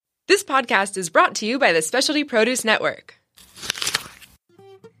This podcast is brought to you by the Specialty Produce Network.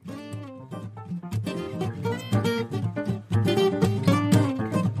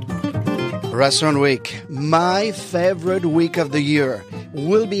 Restaurant Week, my favorite week of the year,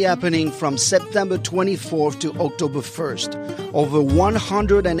 will be happening from September 24th to October 1st. Over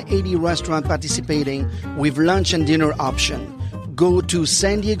 180 restaurants participating with lunch and dinner option. Go to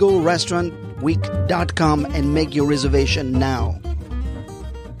SanDiegoRestaurantWeek.com and make your reservation now.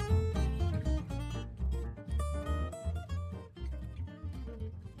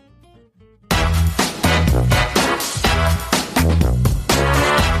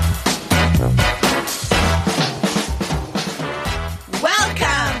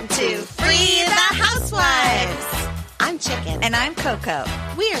 And I'm Coco.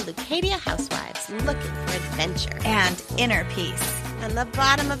 We are Leucadia housewives looking for adventure and inner peace on the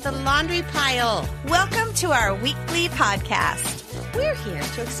bottom of the laundry pile. Welcome to our weekly podcast. We're here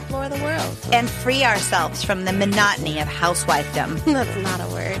to explore the world and free ourselves from the monotony of housewifedom. That's not a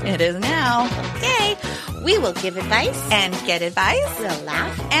word. It is now. Okay. We will give advice and get advice. We'll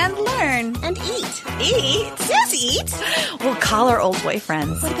laugh and learn and eat. Eat? Yes, eat. We'll call our old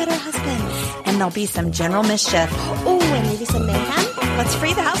boyfriends. What about our husbands? And there'll be some general mischief. Oh, and maybe some mayhem. Let's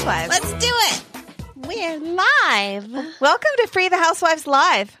free the housewives. Let's do it. We're live. Welcome to Free the Housewives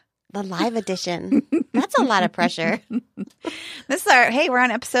Live. The live edition. That's a lot of pressure. This is we're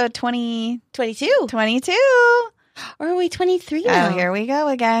on episode 22. 22. Or are we 23 now? Oh, here we go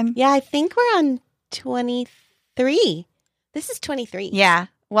again. Yeah, I think we're on 23. This is 23. Yeah.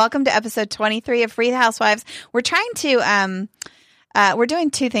 Welcome to episode 23 of Free the Housewives. We're trying to, we're doing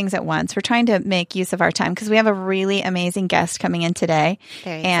two things at once. We're trying to make use of our time because we have a really amazing guest coming in today.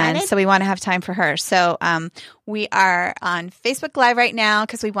 Very excited. And so we want to have time for her. So we are on Facebook Live right now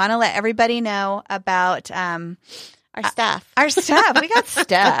because we want to let everybody know about our stuff. Our stuff. We got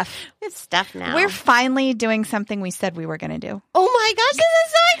stuff. We have stuff now. We're finally doing something we said we were going to do. Oh my gosh, this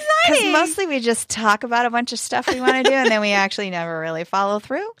is so exciting. Because mostly we just talk about a bunch of stuff we want to do and then we actually never really follow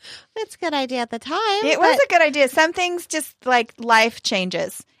through. It's a good idea at the time. It was a good idea. Some things just like life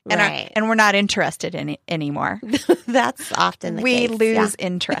changes. Right. And we're not interested in it anymore. That's often the we case. lose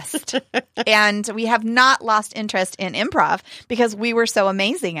interest. And we have not lost interest in improv because we were so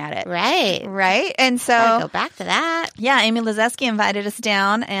amazing at it. Right. And so Gotta go back to that. Yeah, Amy Lazeski invited us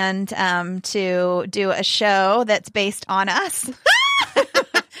down and to do a show that's based on us.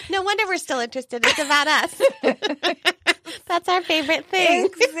 No wonder we're still interested. It's about us. That's our favorite thing.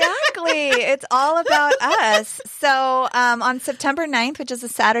 Exactly. It's all about us. So on September 9th, which is a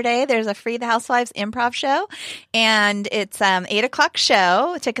Saturday, there's a Free the Housewives improv show. And it's 8 o'clock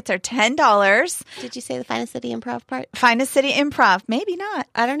show. Tickets are $10. Did you say the Finest City Improv part? Finest City Improv. Maybe not.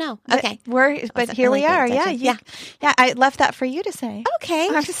 I don't know. Okay. But here we are. Yeah. I left that for you to say. Okay.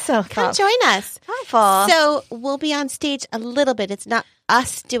 I'm so Come join us. Thoughtful. So we'll be on stage a little bit. It's not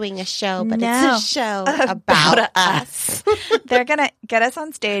us doing a show, but it's a show about us. They're going to get us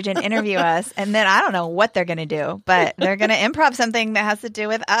on stage and interview us, and then I don't know what they're going to do, but they're going to improv something that has to do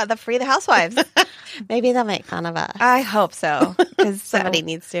with the Free the Housewives. Maybe they'll make fun of us. I hope so. Because somebody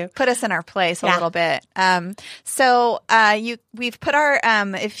needs to put us in our place a little bit. We've put our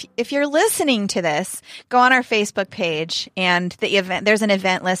if you're listening to this, go on our Facebook page and the event. There's an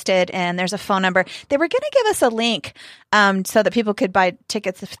event listed and there's a phone number. They were going to give us a link so that people could buy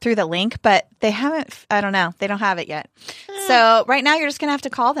tickets through the link, but they haven't. I don't know. They don't have it yet. So right now you're just going to have to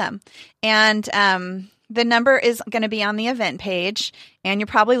call them, and the number is going to be on the event page, and you're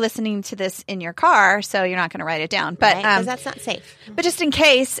probably listening to this in your car, so you're not going to write it down. But because that's not safe. But just in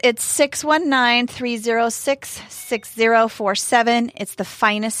case, it's 619-306-6047. It's the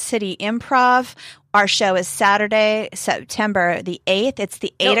Finest City Improv. Our show is Saturday, September the 8th. It's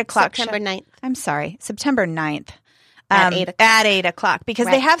the 8 o'clock September 9th. I'm sorry, September 9th. At 8 o'clock. At 8 o'clock. Because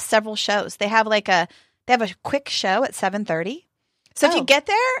they have several shows. They have a quick show at 7:30. So if you get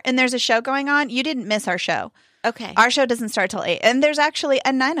there and there's a show going on, you didn't miss our show. Okay. Our show doesn't start till 8. And there's actually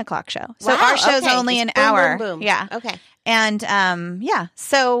a 9 o'clock show. So our show's only just an hour. Boom, boom. Yeah. Okay. And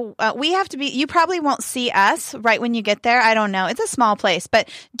so we have to be, you probably won't see us right when you get there. I don't know. It's a small place, but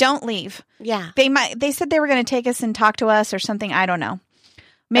don't leave. Yeah. They said they were going to take us and talk to us or something. I don't know.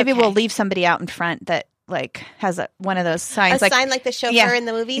 Maybe we'll leave somebody out in front that has one of those signs. A sign like the chauffeur in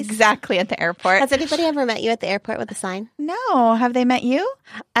the movies? Exactly, at the airport. Has anybody ever met you at the airport with a sign? No. Have they met you?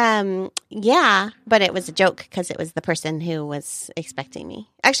 Yeah, but it was a joke because it was the person who was expecting me.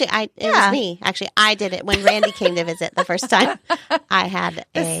 Actually, it was me. Actually, I did it when Randy came to visit the first time. I had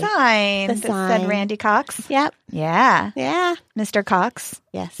the sign that said Randy Cox. Yep. Yeah. Yeah. Mr. Cox.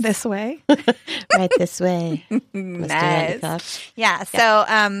 Yes. This way. Right this way. Nice. Yeah.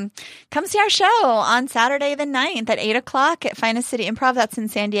 So come see our show on Saturday the 9th at 8 o'clock at Finest City Improv. That's in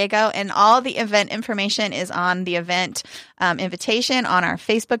San Diego. And all the event information is on the event invitation on our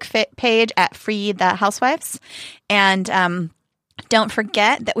Facebook page at Free the Housewives. And don't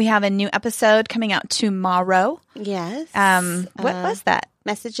forget that we have a new episode coming out tomorrow. Yes. What was that?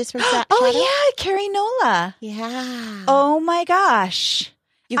 Messages from Shadow? Oh, yeah. Carrie Nola. Yeah. Oh, my gosh.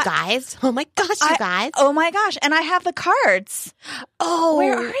 You guys. Oh, my gosh, you guys. Oh, my gosh. And I have the cards. Oh.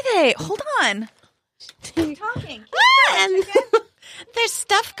 Where are they? Hold on. Keep talking. And there's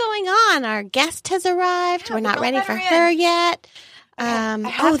stuff going on. Our guest has arrived. We're not ready for her yet.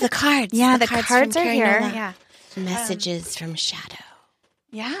 The cards. Yeah, the cards are Carrie here. Nola. Yeah. Messages from Shadow.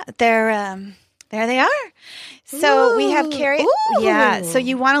 Yeah, they're there they are. So we have Carrie. Ooh. Yeah, so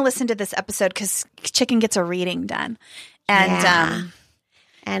you want to listen to this episode because Chicken gets a reading done. And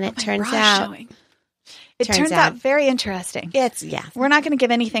and it turns out very interesting. Yeah. We're not going to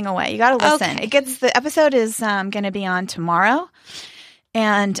give anything away. You got to listen. Okay. The episode is going to be on tomorrow.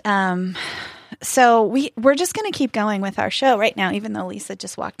 And so we're just going to keep going with our show right now, even though Lisa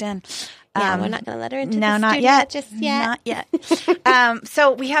just walked in. Yeah, we're not going to let her into no, the not studio yet. just yet. Not yet.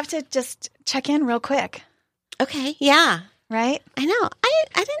 So we have to just check in real quick, Okay, yeah. right? I know. I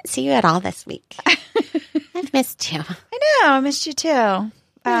didn't see you at all this week. I've missed you. I know. I missed you too.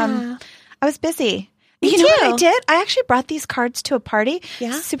 I was busy. Me You know what too. I did? I actually brought these cards to a party.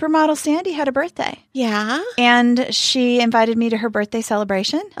 Yeah? Supermodel Sandy had a birthday, Yeah. and she invited me to her birthday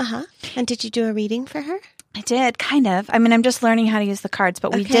celebration. Uh-huh. And did you do a reading for her? I did, kind of. I mean, I'm just learning how to use the cards,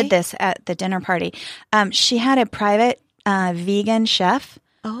 but we Okay. did this at the dinner party. She had a private vegan chef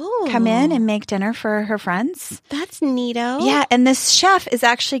Oh. come in and make dinner for her friends. That's neato. Yeah, and this chef is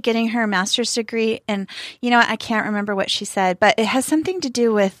actually getting her master's degree, and you know what? I can't remember what she said, but it has something to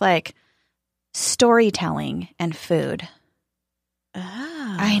do with like storytelling and food.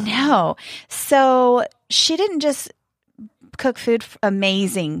 Oh. I know. So she didn't just cook food,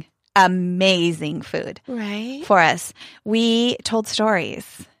 amazing food Right. for us. We told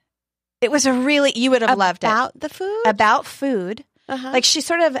stories. It was you would have loved it. About the food? About food. Uh-huh. Like she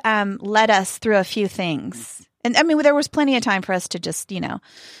sort of led us through a few things. And I mean, there was plenty of time for us to just,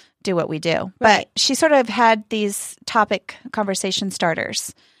 do what we do. Right. But she sort of had these topic conversation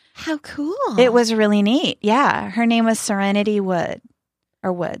starters. How cool. It was really neat. Yeah. Her name was Serenity Woods.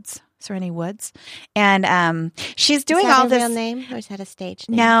 Serenity Woods. And she's doing is that all a this. real name or is that a stage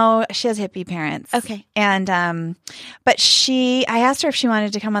name? No, she has hippie parents. Okay. And but I asked her if she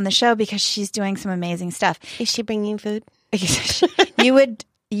wanted to come on the show because she's doing some amazing stuff. Is she bringing food?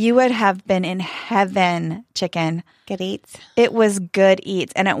 You would have been in heaven, Chicken. Good eats. It was good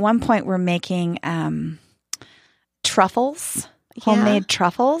eats. And at one point we're making truffles, homemade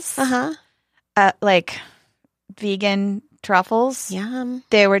truffles. Uh-huh. Like vegan truffles. Yum.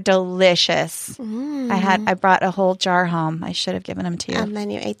 They were delicious. Mm. I brought a whole jar home. I should have given them to you. And then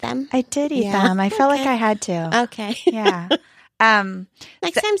you ate them? I did eat Yeah. them. I felt like Okay. I had to. Okay. Yeah.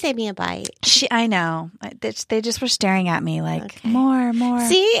 Next time, save me a bite. I know. They just were staring at me like, Okay. more.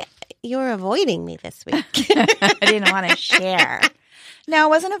 See, you were avoiding me this week. I didn't want to share. No, I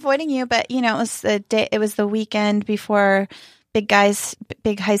wasn't avoiding you, but it was the day. It was the weekend before big high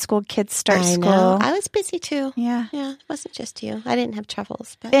school kids start I school. know. I was busy too. Yeah. Yeah, it wasn't just you. I didn't have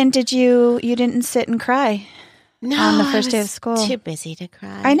troubles. But And you didn't sit and cry no, on the I first day was of school? Too busy to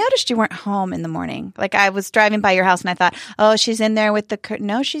cry. I noticed you weren't home in the morning. Like I was driving by your house and I thought, oh, she's in there with the curtain.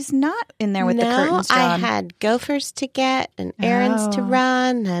 No, she's not in there with the curtains I drawn. had gophers to get and errands to Oh.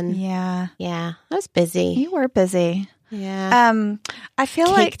 run, and Yeah. I was busy. You were busy. Yeah, I feel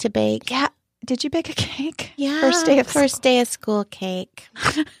cake like to bake. yeah. Did you bake a cake? Yeah, First day of school cake.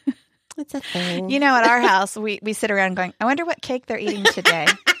 It's a thing. At our house, we sit around going, I wonder what cake they're eating today.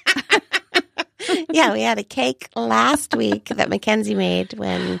 Yeah, we had a cake last week that Mackenzie made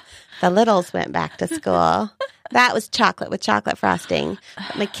when the littles went back to school. That was chocolate with chocolate frosting.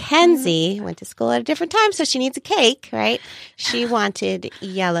 But Mackenzie went to school at a different time, so she needs a cake, right? She wanted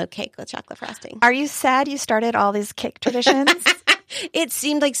yellow cake with chocolate frosting. Are you sad you started all these cake traditions? It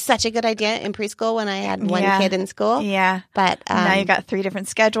seemed like such a good idea in preschool when I had one Yeah. kid in school. Yeah. But Now you got 3 different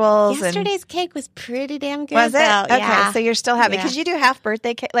schedules. yesterday's cake was pretty damn good. Was it? though. Okay, Yeah. so you're still happy Yeah. because you do half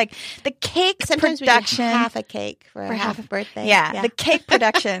birthday cake. Like the cake Sometimes production. we do half a cake for a half birthday. Yeah, the cake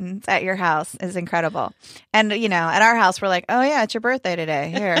productions at your house is incredible. And, at our house, we're like, oh, yeah, it's your birthday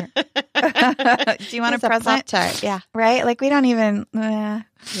today. Here. Do you want It's a present? Pop-Tart. Yeah. Right? Like, we don't even,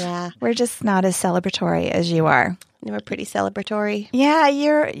 Yeah. we're just not as celebratory as you are. They were pretty celebratory. Yeah,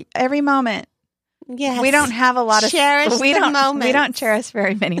 you're every moment. Yes. We don't have a lot of Cherish we the don't moments. we don't cherish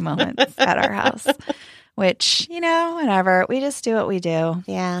very many moments at our house. Which, whatever. We just do what we do.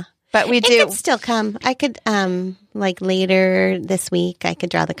 Yeah. But we It do. could still come. I could, like later this week, I could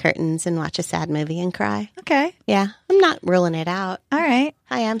draw the curtains and watch a sad movie and cry. Okay. Yeah. I'm not ruling it out. All right.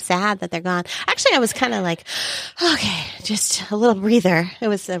 I am sad that they're gone. Actually, I was kind of like, okay, just a little breather. It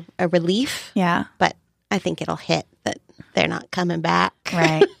was a relief, Yeah. but I think it'll hit that they're not coming back.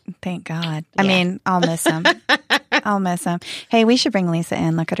 Right. Thank God. I mean, I'll miss him. I'll miss him. Hey, we should bring Lisa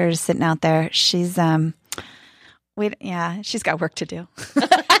in. Look at her just sitting out there. She's she's got work to do.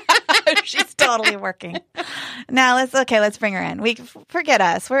 She's totally working. Now let's bring her in. We forget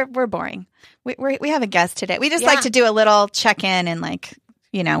us. We're boring. We have a guest today. We just like to do a little check-in and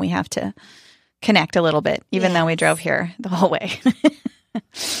we have to connect a little bit, even though we drove here the whole way.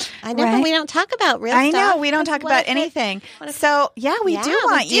 I know, but we don't talk about real stuff. I know, we don't talk about anything. So, we do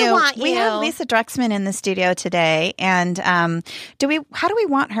want you. We have Lisa Druxman in the studio today. And how do we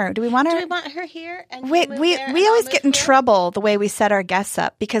want her? Do we want her? Do we want her here? And We always get in trouble the way we set our guests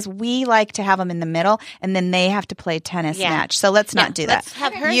up because we like to have them in the middle and then they have to play tennis match. So let's not do that. Let's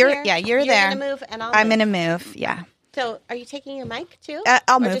have her you're here. You're there. You're going to move and I'm going to move. Yeah. So, are you taking your mic too?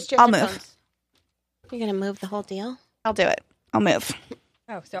 I'll Or move. just your I'll headphones? move. You're going to move the whole deal? I'll do it. I'll move.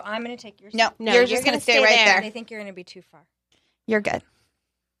 Oh, so I'm going to take yours. No, No, you're you're just going to gonna stay stay right there. there. I think you're going to be too far. You're good.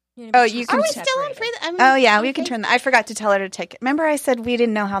 You're Oh, gonna be you too can- Are we still on separated. free? Oh, yeah, we can turn I forgot to tell her to take it. Remember I said we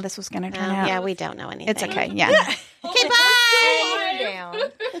didn't know how this was going to turn out? Yeah, we don't know anything. It's okay. Yeah. Okay, bye.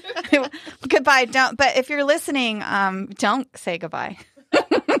 Sit down. Goodbye. But if you're listening, don't say goodbye.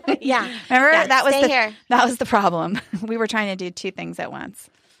 Yeah. Remember Yeah, that was stay here. that was the problem. We were trying to do two things at once.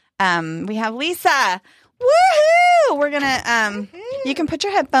 We have Lisa. Woohoo! We're gonna you can put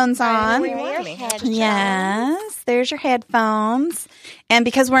your headphones on. Yes, there's your headphones. And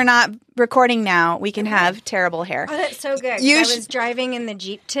because we're not recording now, we can have terrible hair. Oh, that's so good. You I sh- was driving in the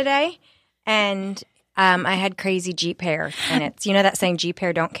Jeep today, and I had crazy Jeep hair. And it's, that saying, Jeep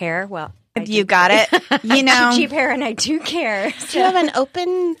hair don't care? Well, I You do. got it. You know. Jeep hair, and I do care. Do you have an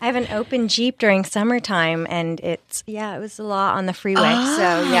open? I have an open Jeep during summertime, and it was a lot on the freeway. So,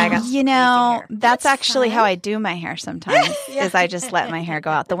 I got You know, that's actually how I do my hair sometimes. Is I just let my hair go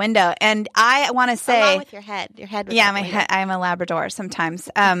out the window. And I want to say, Along with your head. Your head. Was yeah, out the my window. head, I'm a Labrador sometimes.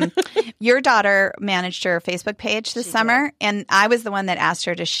 Your daughter managed her Facebook page this summer, and I was the one that asked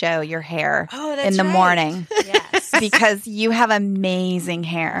her to show your hair in the morning Yes. because you have amazing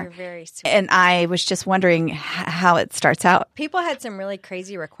hair. You're very sweet. And I was just wondering how it starts out. People had some really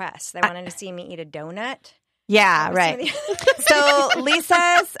crazy requests. They wanted to see me eat a donut. Yeah, right. So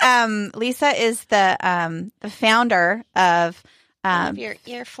Lisa is the founder of. One of your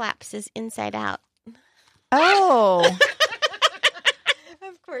ear flaps is inside out. Oh,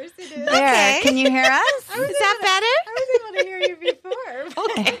 Of course it is. there. Can you hear us? Is that better? I was able to hear you before.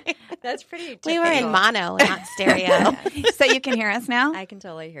 Okay. That's pretty We were in typical. mono, not stereo. So you can hear us now? I can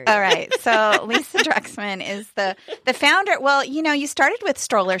totally hear you. All right. So Lisa Druxman is the founder. Well, you started with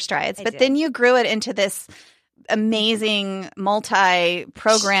Stroller Strides, but did. then you grew it into this amazing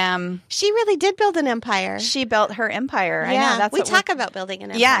multi-program. She really did build an empire. She built her empire. I yeah, know. That's we what talk about building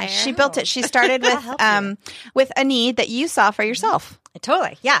an empire. Yeah, she built it. She started with a need that you saw for yourself.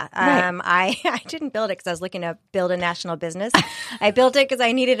 Totally. Yeah. Right. I didn't build it because I was looking to build a national business. I built it because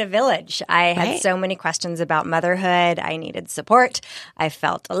I needed a village. I had so many questions about motherhood. I needed support. I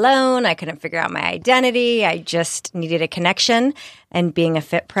felt alone. I couldn't figure out my identity. I just needed a connection. And being a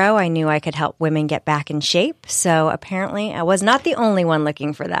Fit Pro, I knew I could help women get back in shape. So apparently I was not the only one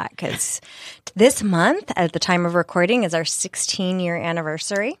looking for that because this month, at the time of recording, is our 16-year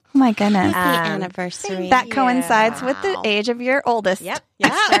anniversary. Oh my goodness. Happy anniversary. That coincides with the age of your oldest. Yep.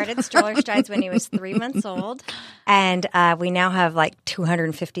 I started Stroller Strides when he was 3 months old. And we now have like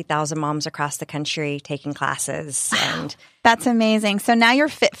 250,000 moms across the country taking classes. And That's amazing. So now you're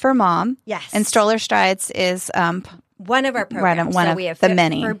Fit for Mom. Yes. And Stroller Strides is one of our programs. one so of we have the Fit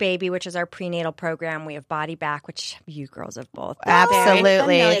many. for Baby, which is our prenatal program. We have Body Back, which you girls have both.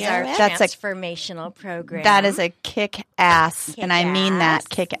 Absolutely. Is our That's a transformational program. that is a kick-ass, and I mean that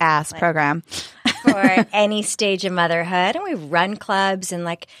kick-ass program. for any stage of motherhood. And we run clubs and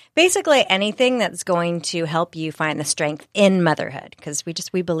basically anything that's going to help you find the strength in motherhood. Because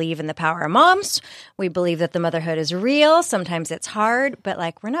we believe in the power of moms. We believe that the motherhood is real. Sometimes it's hard, but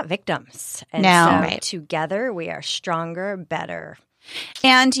we're not victims. And No. so Right. together we are stronger, better.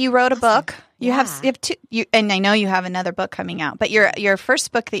 And you wrote a book. You have two, and I know you have another book coming out, but your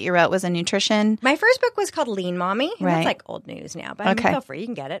first book that you wrote was a nutrition. My first book was called Lean Mommy. Right. That's like old news now, but feel free. You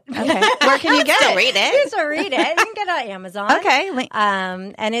can get it. Okay. Where can you get it? Read it. You still read it. You can get it on Amazon. Okay.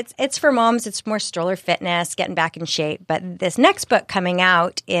 And it's for moms. It's more stroller fitness, getting back in shape. But this next book coming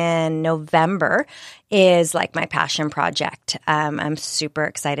out in November is like my passion project. I'm super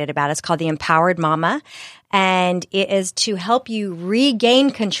excited about it. It's called The Empowered Mama. And it is to help you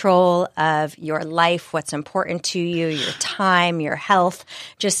regain control of your life, what's important to you, your time, your health,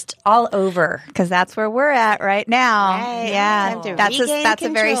 just all over. Because that's where we're at right now. Right. Yeah, Time to that's regain a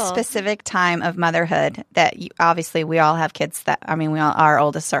very control. specific time of motherhood. That obviously we all have kids. Our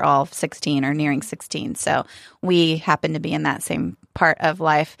oldest are all 16 or nearing 16, so we happen to be in that same part of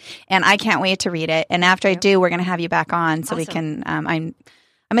life. And I can't wait to read it. And after I do, we're going to have you back on so we can.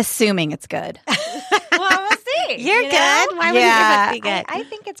 I'm assuming it's good. Well, we'll see. You're good. Why would your book be good? I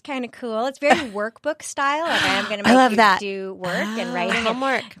think it's kind of cool. It's very workbook style. Like I'm going to I make love you that. do work and writing.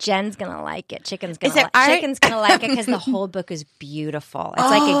 homework. Jen's going to like it. Chicken's Is going there art? to like it because the whole book is beautiful. It's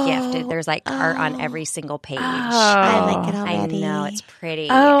like a gift. There's like art on every single page. I like it I already. know. It's pretty.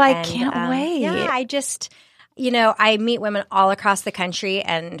 Oh, I And, can't wait. Yeah, I just... I meet women all across the country,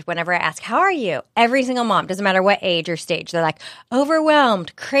 and whenever I ask, how are you? Every single mom, doesn't matter what age or stage, they're like,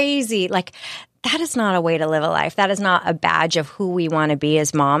 overwhelmed, crazy. Like, that is not a way to live a life. That is not a badge of who we want to be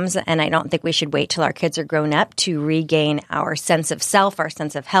as moms. And I don't think we should wait till our kids are grown up to regain our sense of self, our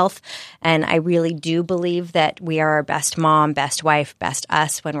sense of health. And I really do believe that we are our best mom, best wife, best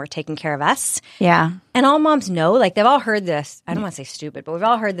us when we're taking care of us. Yeah. And all moms know, like they've all heard this. I don't want to say stupid, but we've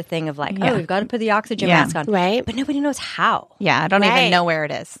all heard the thing of like, oh, we've got to put the oxygen mask on. Right. But nobody knows how. Yeah. I don't even know where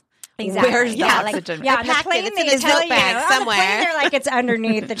it is. Exactly. Where's the yeah, oxygen? Like, yeah, on the packed it. plane It's they in his tell book bag you, somewhere. On the plane, they're like it's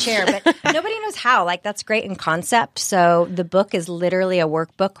underneath the chair, but nobody knows how. Like that's great in concept. So the book is literally a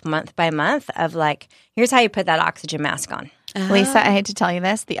workbook month by month of like, here's how you put that oxygen mask on. Lisa, I hate to tell you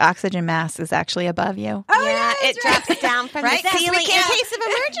this. The oxygen mask is actually above you. Oh, Yeah, it drops down from Right? the 'Cause we ceiling in can't- case of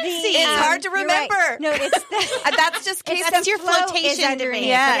emergency. It's hard to You're right. remember. No, it's That's just case That's in your float. flotation underneath. device.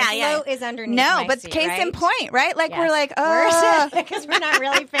 Yeah. yeah. Float is underneath. No, my but seat, case right? in point, right? Like we're Yes. like, oh, because we're not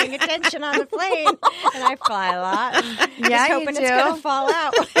really paying attention on the plane, and I fly a lot. And Yeah, just you hoping do. it's going to fall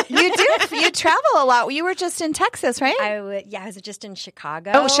out. you do. You travel a lot. You were just in Texas, right? I was just in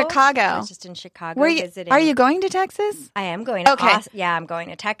Chicago. Oh, Chicago. I was just in Chicago Were you? visiting. Are you going to Texas? I am going to Okay. I'm going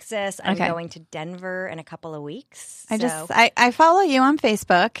to Texas. I'm Okay. going to Denver in a couple of weeks. I follow you on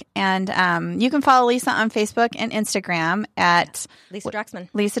Facebook, and you can follow Lisa on Facebook and Instagram at Lisa Druxman.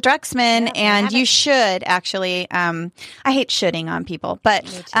 Lisa Druxman, Yeah, I and have you it. should actually. I hate shoulding on people, but Me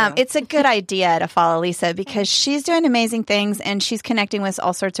too. it's a good idea to follow Lisa because she's doing amazing things and she's connecting with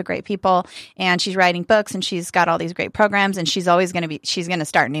all sorts of great people, and she's writing books and she's got all these great programs, and she's always going to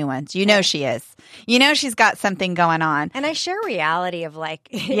start new ones. You know she is. You know she's got something going on. And I share reality of like,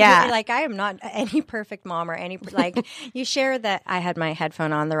 Yeah. like I am not any perfect mom or any like. You share that I had my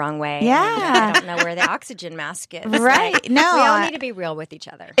headphone on the wrong way. and Yeah. I don't know where the oxygen mask is. Right. Like, No, we all I- need to be real with each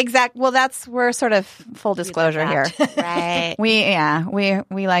other. Exact. Well, we're sort of full disclosure here. Right.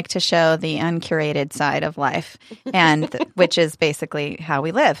 We like to show the uncurated side of life, and which is basically how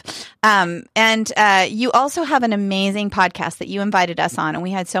we live. And you also have an amazing podcast that you invited us on, and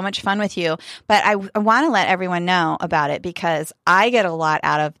we had so much fun with you. But I want to let everyone know about it because I get a lot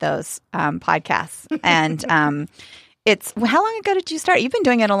out of those podcasts. And it's how long ago did you start? You've been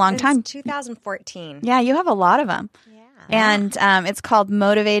doing it a long time. Since 2014. Yeah, you have a lot of them. Yeah. And it's called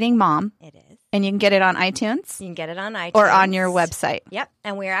Motivating Mom, It is. and you can get it on iTunes You can get it on iTunes or on your website. Yep,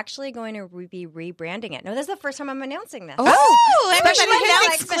 and we're actually going to be rebranding it. No, this is the first time I'm announcing this. Oh,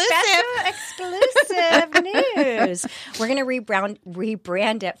 Exclusive news. We're going to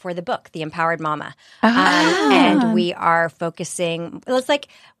rebrand it for the book, The Empowered Mama. Ah. And we are focusing, it's like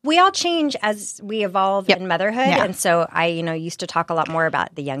we all change as we evolve in motherhood. Yeah. And so I, used to talk a lot more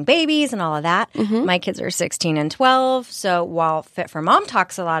about the young babies and all of that. Mm-hmm. My kids are 16 and 12. So while Fit for Mom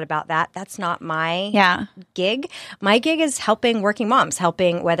talks a lot about that, that's not my gig. My gig is helping working moms,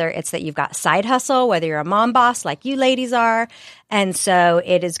 helping whether it's that you've got side hustle, whether you're a mom boss like you ladies are. And so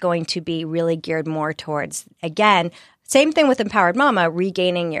it is going to be really geared more towards, again, same thing with Empowered Mama,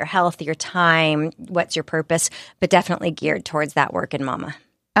 regaining your health, your time, what's your purpose, but definitely geared towards that working mama.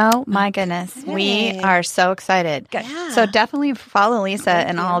 Oh my goodness. We are so excited. Good. Yeah. So definitely follow Lisa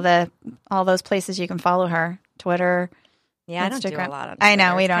and all those places you can follow her. Twitter. Yeah, I don't do a Instagram. lot on I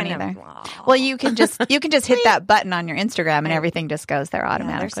know, Twitter. we It's don't kind of, either. well, Well, you can just hit that button on your Instagram and everything just goes there yeah,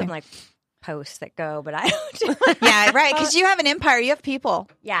 automatically. there's some like posts that go, but I don't do Yeah, right. Because you have an empire. You have people.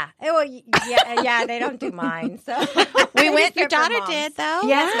 Yeah. Well, yeah, they don't do mine. So We went. Your daughter did, though. Yeah.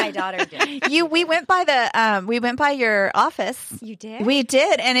 Yes, my daughter did. We went by we went by your office. You did? We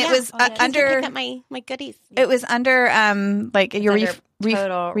did, and it was under. Pick up my goodies. It was under like your Under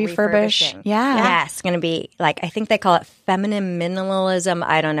total refurbish. Yeah. Yeah, it's going to be like, I think they call it feminine minimalism.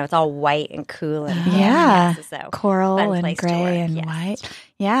 I don't know. It's all white and cool. And Yeah. so Coral fun and place to gray work. and Yes. white.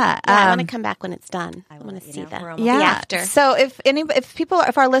 Yeah. I want to come back when it's done. I will want let to you see know. that. We're almost Yeah. The after. So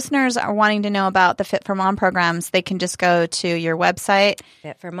if our listeners are wanting to know about the Fit for Mom programs, they can just go to your website.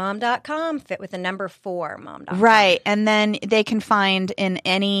 Fitformom.com, fit with the number 4 mom.com. Right. And then they can find in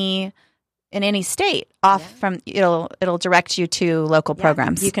any state from it'll direct you to local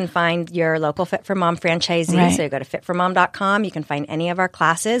programs. You can find your local Fit for Mom franchisee. Right. So you go to fitformom.com. You can find any of our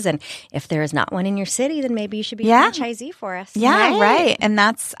classes. And if there is not one in your city, then maybe you should be a franchisee for us. Yeah, right. And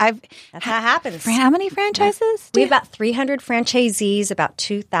that's how it happens. how many franchises? We have about 300 franchisees, about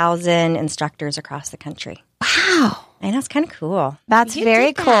 2,000 instructors across the country. Wow. I know, it's kind of cool. That's You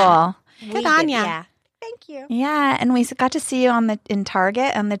very did that. cool. Good on ya. Yeah. Thank you. Yeah, and we got to see you in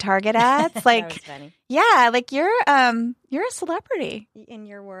Target on the Target ads. That Like, was funny. yeah, like you're a celebrity In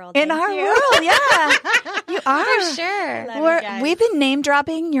your world. in thank our you. world. Yeah, you are For sure. Love you guys. We've been name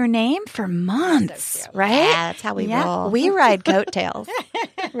dropping your name for months, So cute. right? Yeah, that's how we roll. We ride coattails,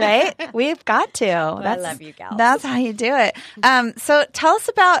 right? We've got to. I love you gals. That's how you do it. So tell us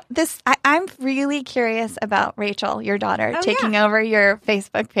about this. I'm really curious about Rachel, your daughter, taking over your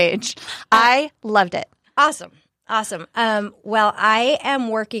Facebook page. I loved it. Awesome. Well, I am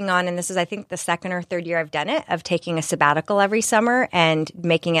working on, and this is, I think, the second or third year I've done it, of taking a sabbatical every summer and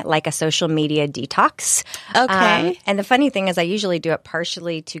making it like a social media detox. Okay. And the funny thing is I usually do it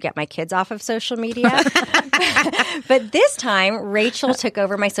partially to get my kids off of social media. But this time, Rachel took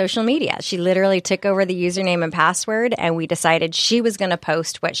over my social media. She literally took over the username and password, and we decided she was going to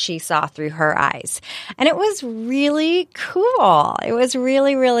post what she saw through her eyes. And it was really cool. It was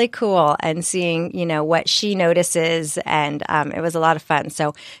really, really cool. And seeing, what she notices, and it was a lot of fun.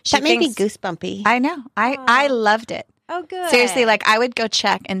 So That made me goosebumpy. I know. I loved it. Oh, good. Seriously, like I would go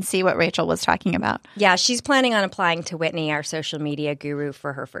check and see what Rachel was talking about. Yeah, she's planning on applying to Whitney, our social media guru,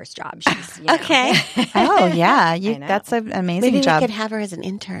 for her first job. She's, Okay. Oh yeah, I know. that's an amazing Maybe we job. could have her as an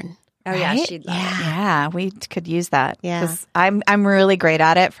intern. Oh, yeah, Right? she'd love it. Yeah, we could use that. Yeah. 'Cause I'm really great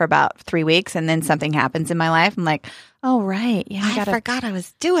at it for about 3 weeks, and then something happens in my life. I'm like, oh right, yeah, I forgot I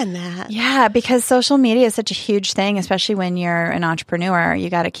was doing that. Yeah, because social media is such a huge thing, especially when you're an entrepreneur.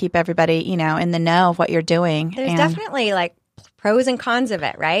 You got to keep everybody, in the know of what you're doing. There's And- definitely like pros and cons of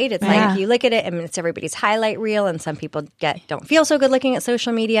it, right? It's Yeah. like you look at it, it's everybody's highlight reel, and some people don't feel so good looking at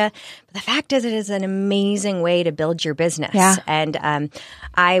social media. But the fact is, it is an amazing way to build your business. Yeah. And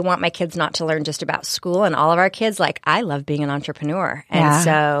I want my kids not to learn just about school, and all of our kids, like, I love being an entrepreneur. And Yeah.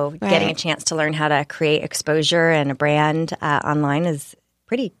 so getting a Right. chance to learn how to create exposure and a brand online is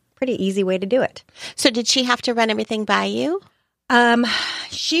pretty easy way to do it. So did she have to run everything by you?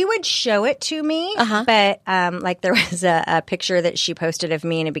 She would show it to me, but like there was a picture that she posted of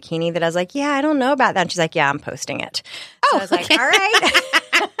me in a bikini that I was like, yeah, I don't know about that. And she's like, yeah, I'm posting it. So I was like, all right.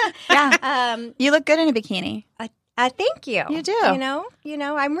 Yeah, you look good in a bikini. Thank you. You do.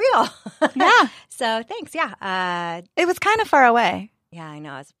 I'm real. Yeah, So thanks. Yeah. it was kind of far away. Yeah, I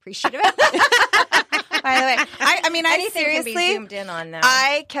know. I was appreciative. By the way, I mean, I Anything can be seriously, zoomed in on though.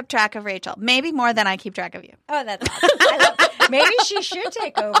 I kept track of Rachel, maybe more than I keep track of you. Oh, that's awesome. Maybe she should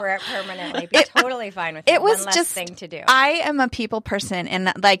take over it permanently. Be totally fine with it. It was One less just thing to do. I am a people person,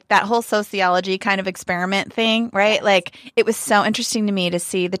 and like that whole sociology kind of experiment thing, right? Like it was so interesting to me to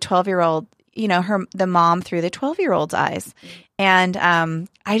see the 12-year-old, the mom through the 12-year-old's eyes, and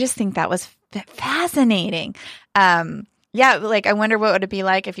I just think that was fascinating. Yeah, like I wonder what would it be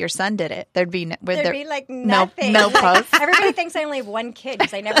like if your son did it. There'd be like nothing. no posts. Everybody thinks I only have one kid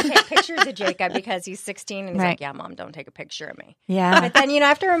because I never take pictures of Jacob because he's 16 and he's Right. like, yeah, Mom, don't take a picture of me. Yeah. But then, I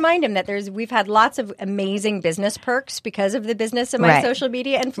have to remind him that we've had lots of amazing business perks because of the business of my Right. social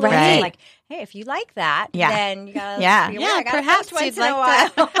media influence. Right. Like, hey, if you like that, Yeah. then you gotta Yeah. be aware. I gotta perhaps post once you'd in a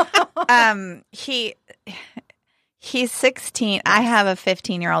like while. He's 16. I have a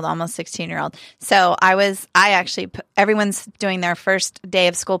 15-year-old, almost 16-year-old. So I actually everyone's doing their first day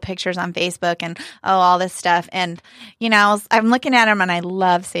of school pictures on Facebook and all this stuff. And I'm looking at them and I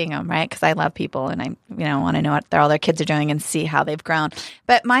love seeing them, right? Because I love people and I want to know what all their kids are doing and see how they've grown.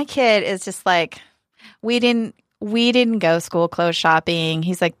 But my kid is just like, we didn't we didn't go school clothes shopping.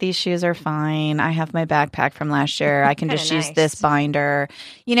 He's like, these shoes are fine. I have my backpack from last year. I can just use this binder.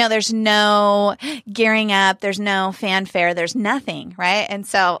 There's no gearing up. There's no fanfare. There's nothing, right? And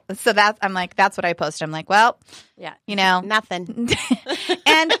so I'm like, that's what I posted. I'm like, well, nothing.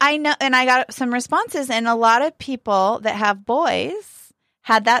 And I got some responses, and a lot of people that have boys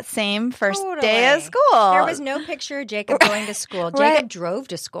had that same first day of school. There was no picture of Jacob going to school. Jacob drove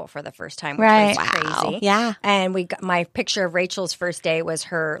to school for the first time, which was crazy. Yeah. And my picture of Rachel's first day was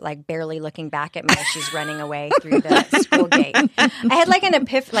her like barely looking back at me as she's running away through the school gate. I had like an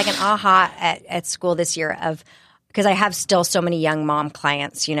aha at school this year because I have still so many young mom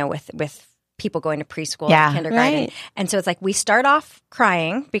clients, with people going to preschool and kindergarten. Right. And so it's like we start off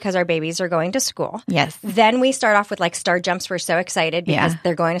crying because our babies are going to school. Yes. Then we start off with like star jumps. We're so excited because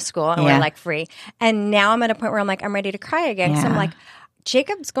they're going to school and we're like free. And now I'm at a point where I'm like, I'm ready to cry again. So I'm like,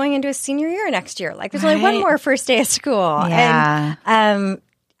 Jacob's going into his senior year next year. Like there's only one more first day of school. Yeah. And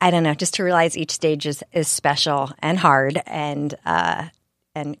I don't know, just to realize each stage is special and hard and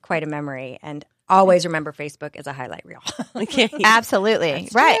quite a memory. And always remember Facebook is a highlight reel. Absolutely.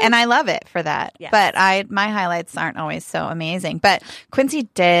 Right. And I love it for that. Yes. But my highlights aren't always so amazing. But Quincy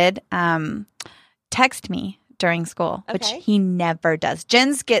did text me during school, which he never does.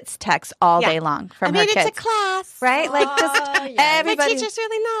 Jens gets texts all day long from her kids. It's a class. Right? Like just everybody. The teacher's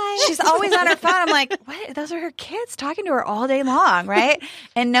really nice. She's always on her phone. I'm like, what? Those are her kids talking to her all day long, right?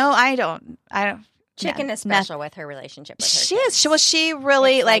 And no, I don't. Chicken is special with her relationship with her She kids. is. She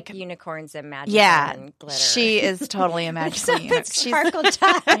really like unicorns and magic and glitter. She is totally a magical unicorn. Sparkle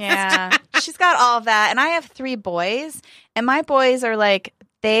dust. Yeah. She's got all of that. And I have 3 boys, and my boys are like,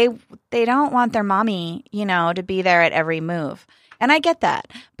 they don't want their mommy, to be there at every move. And I get that.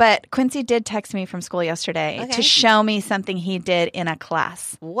 But Quincy did text me from school yesterday to show me something he did in a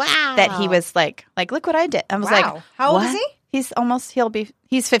class. Wow. That he was like, look what I did. I was like, how old is he?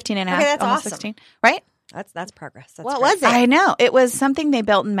 He's 15 and a half, that's almost awesome. 16. Right? That's progress. What was it? I know. It was something they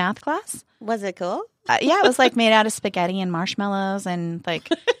built in math class. Was it cool? Yeah, it was like made out of spaghetti and marshmallows, and like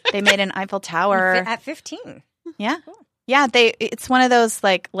they made an Eiffel Tower. At 15. Yeah. Cool. Yeah, it's one of those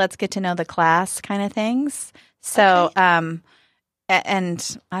like let's get to know the class kind of things. So, and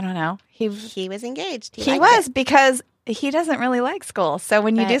I don't know. He was engaged. He was because he doesn't really like school. So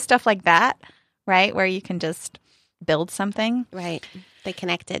when you do stuff like that, right, where you can just build something. Right. They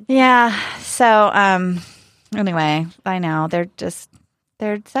connected. Yeah. So anyway, I know they're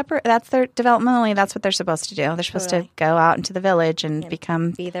separate. That's developmentally, that's what they're supposed to do. They're supposed to go out into the village and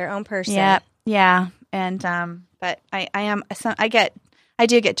be their own person. Yeah. Yeah. And but I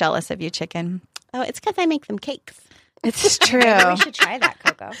do get jealous of you, Chicken. Oh, it's because I make them cakes. It's true. Maybe we should try that,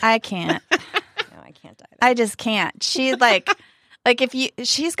 Coco. I can't. No, I can't either. I just can't. She's like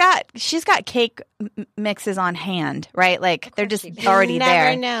she's got cake mixes on hand, right? Like they're just already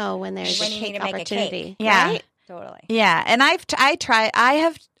there. You never know when there's a cake opportunity. Yeah, right? Totally. Yeah, and I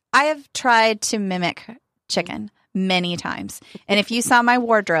have tried to mimic Chicken many times. And if you saw my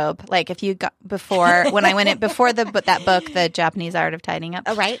wardrobe, like if you got when I went in before that book, The Japanese Art of Tidying Up.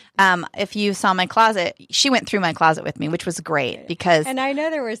 Oh, right. If you saw my closet, she went through my closet with me, which was great because. And I know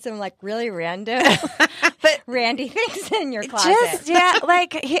there were some like really random, randy things in your closet.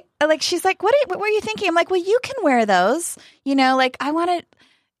 Like she's like, what were you thinking? I'm like, well, you can wear those. Like I want to.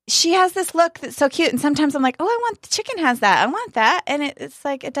 She has this look that's so cute, and sometimes I'm like, oh, Chicken has that. I want that, and it's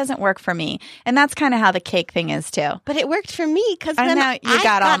like it doesn't work for me, and that's kind of how the cake thing is too. But it worked for me because I know you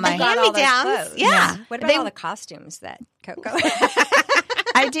got all my hand-me-downs. Yeah. What about all the costumes that Coco?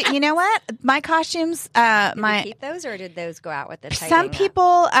 I do. You know what? My costumes. Did you keep those, or did those go out with the? Some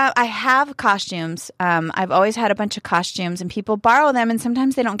people. I have costumes. I've always had a bunch of costumes, and people borrow them, and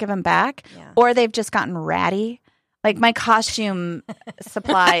sometimes they don't give them back, or they've just gotten ratty. Like my costume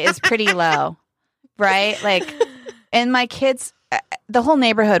supply is pretty low, right? Like, and my kids, the whole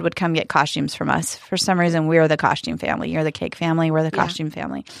neighborhood would come get costumes from us. For some reason, we're the costume family. You're the cake family. We're the costume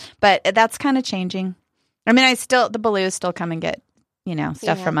family. But that's kind of changing. I mean, the Baloos still come and get,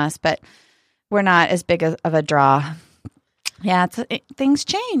 stuff from us, but we're not as big of a draw. Yeah, things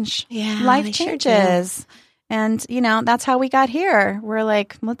change. Yeah, life changes. Sure. And, that's how we got here. We're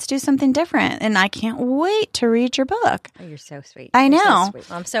like, let's do something different. And I can't wait to read your book. Oh, you're so sweet. I know. So sweet.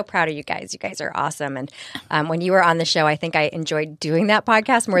 Well, I'm so proud of you guys. You guys are awesome. And when you were on the show, I think I enjoyed doing that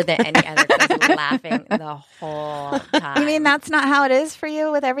podcast more than any other because I was laughing the whole time. You mean that's not how it is for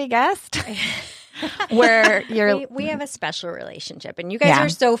you with every guest? where you're. We have a special relationship, and you guys Yeah. are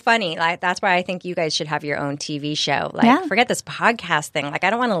so funny. Like that's why I think you guys should have your own TV show. Like, forget this podcast thing. Like, I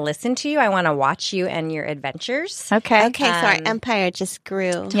don't want to listen to you. I want to watch you and your adventures. Okay. Okay, so our empire just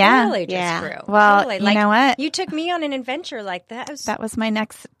grew. Yeah. Totally just Yeah. grew. Well, Totally. you Like, know what? You took me on an adventure like that. That was my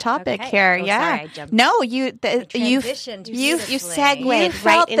next topic Okay. here. Oh, Yeah. sorry, I jumped. No, you transitioned you beautifully. segued you right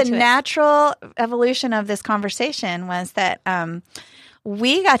felt the into it. natural evolution of this conversation was that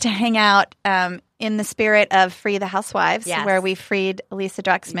we got to hang out in the spirit of Free the Housewives, Yes. where we freed Lisa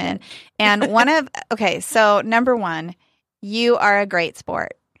Druxman. And so number one, you are a great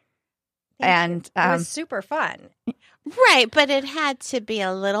sport. And It was super fun. Right, but it had to be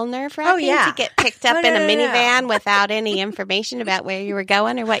a little nerve-wracking Oh, yeah. to get picked up No, in a no, no, no. minivan without any information about where you were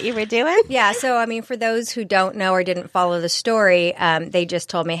going or what you were doing. Yeah, so I mean, for those who don't know or didn't follow the story, they just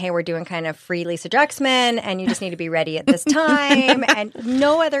told me, "Hey, we're doing kind of free Lisa Druxman, and you just need to be ready at this time," and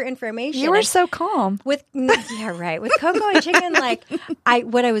no other information. you were And so calm. with with Coco and Chicken. Like,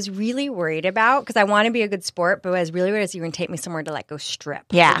 what I was really worried about, because I want to be a good sport, but what I was really worried is you were going to take me somewhere to like go strip,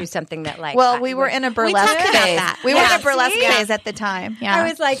 Yeah. or do something that like. Well, we were in a burlesque talked about phase. that. We were in Yeah, a burlesque see? phase at the time. Yeah. I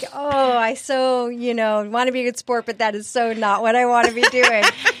was like, oh, I so, want to be a good sport, but that is so not what I want to be doing.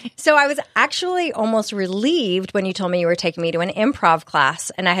 So I was actually almost relieved when you told me you were taking me to an improv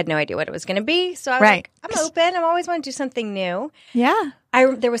class, and I had no idea what it was going to be. So I was Right. like, I'm open. I always want to do something new. yeah.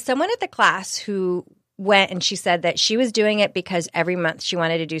 There was someone at the class who went and she said that she was doing it because every month she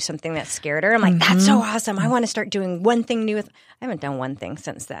wanted to do something that scared her. I'm like, that's so awesome. I want to start doing one thing new. I haven't done one thing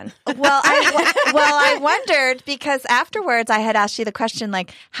since then. Well, I wondered because afterwards I had asked you the question,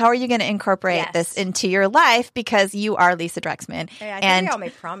 like, how are you going to incorporate Yes. this into your life? Because you are Lisa Druxman. I think and we all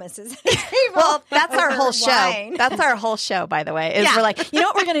made promises. well, that's our over whole show. wine. That's our whole show, by the way. Is Yeah. we're like, you know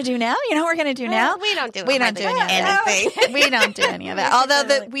what we're going to do now? You know what we're going to do now? We don't do We don't do hardly any of that. anything. We don't do any of that.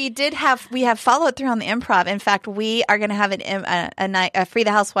 Although we have followed through on the improv. In fact, we are going to have a Free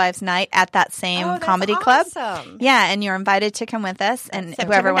the Housewives night at that same Oh, that's comedy club. awesome. Yeah, and you're invited to come with us, and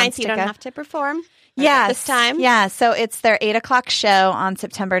September whoever 9th, wants you to don't go. have to perform. Yes. This time. Yeah. So it's their 8:00 show on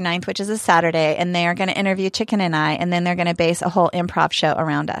September 9th, which is a Saturday, and they are going to interview Chicken and I, and then they're going to base a whole improv show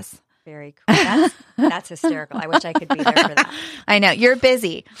around us. Very cool. That's hysterical. I wish I could be there for that. I know. You're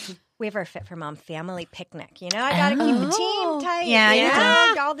busy. We have our Fit for Mom family picnic. I got to keep the team tight. Yeah,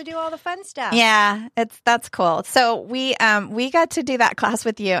 you All to do all the fun stuff. Yeah, that's cool. So we got to do that class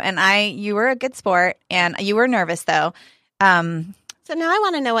with you, and you were a good sport, and you were nervous though. So now I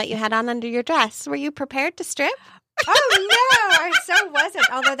want to know what you had on under your dress. Were you prepared to strip? Oh, no, I so wasn't.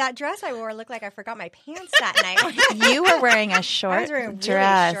 Although that dress I wore looked like I forgot my pants that night. You were wearing a short, wearing a really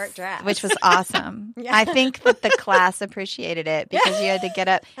dress, short dress. which was awesome. Yeah. I think that the class appreciated it because you had to get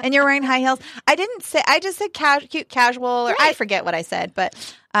up and you're wearing high heels. I just said cute casual, or I forget what I said, but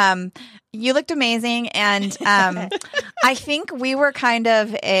you looked amazing. And I think we were kind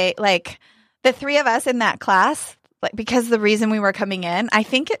of the three of us in that class, like, because the reason we were coming in, I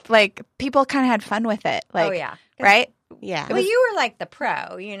think people kind of had fun with it. Oh, yeah. Right? Yeah. Well, you were like the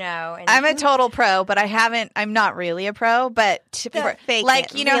pro, And I'm a total pro, but I'm not really a pro, but fake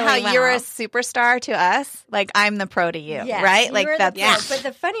like, it you know how really you're well. a superstar to us? Like, I'm the pro to you, Yes, right? you Like, were that's, the pro. But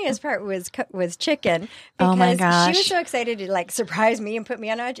the funniest part was Chicken. Oh, my because she was gosh. so excited to like surprise me and put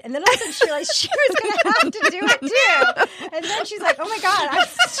me on edge. And then all of a sudden she realized she was going to have to do it too. And then she's like, oh my God, I'm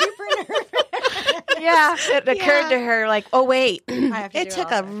super nervous. yeah. It occurred to her, like, oh, wait. I have to It do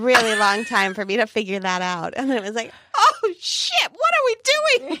took all a really long time for me to figure that out. And then it was like, oh, shit, what are we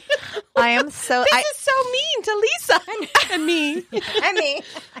doing? I am so, This is so mean to Lisa and me. I mean,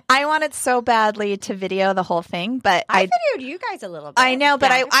 I wanted so badly to video the whole thing, but I videoed you guys a little bit. I know,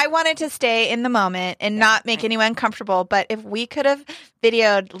 but Yeah. I wanted to stay in the moment and not make anyone comfortable. But if we could have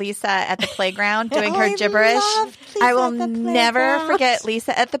videoed Lisa at the playground doing her I gibberish, loved Lisa I will at the never playground. forget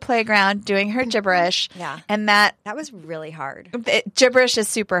Lisa at the playground doing her gibberish. Yeah. And that was really hard. gibberish is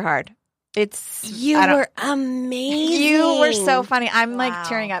super hard. It's You I don't- were amazing. You were so funny. I'm Wow. like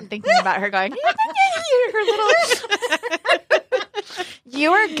tearing up thinking about her going. Her little.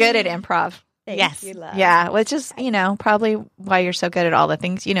 You were good at improv. Yes. You, love. Yeah, which is, probably why you're so good at all the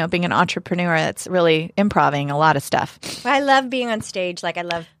things, being an entrepreneur that's really improving a lot of stuff. I love being on stage. Like, I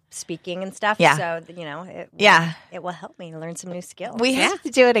love speaking and stuff. Yeah. So, it will, Yeah. it will help me learn some new skills. We have to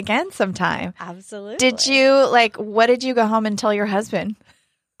do it again sometime. Absolutely. Did you, what did you go home and tell your husband?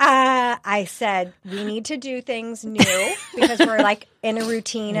 I said, we need to do things new because we're like in a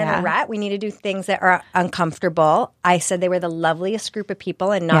routine and a rut. We need to do things that are uncomfortable. I said they were the loveliest group of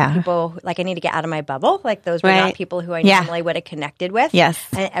people and not people like I need to get out of my bubble. Like those were not people who I normally would have connected with. Yes.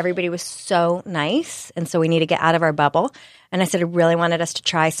 And everybody was so nice. And so we need to get out of our bubble. And I said, I really wanted us to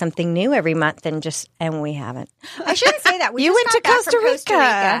try something new every month and we haven't. I shouldn't say that. We You just went got to back from Costa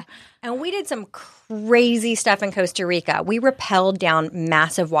Rica. and we did some crazy stuff in Costa Rica. We rappelled down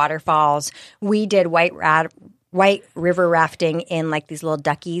massive waterfalls. We did white river rafting in like these little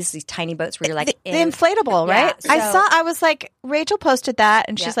duckies, these tiny boats where you're like the inflatable, right? Yeah, I was like, Rachel posted that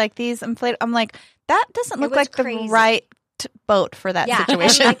and she's like, these inflatable. I'm like, that doesn't look like crazy. the right boat for that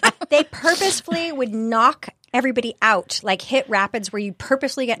situation. And, like, they purposefully would knock everybody out, like hit rapids where you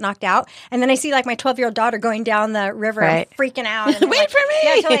purposely get knocked out. And then I see like my 12-year-old daughter going down the river and freaking out. And Wait for me.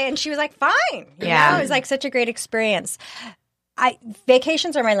 Yeah, totally. And she was like, fine. You know? It was like such a great experience.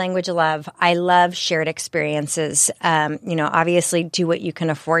 Vacations are my language of love. I love shared experiences. Obviously do what you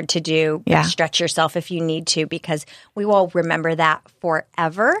can afford to do. Yeah. Stretch yourself if you need to because we will remember that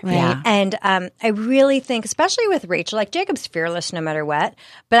forever. Right. And I really think, especially with Rachel, like Jacob's fearless no matter what,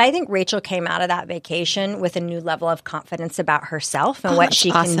 but I think Rachel came out of that vacation with a new level of confidence about herself and what she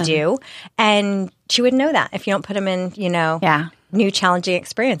can do. And she would know that if you don't put them in, new challenging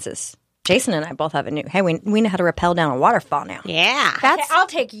experiences. Jason and I both have a new. Hey, we know how to rappel down a waterfall now. Yeah, I'll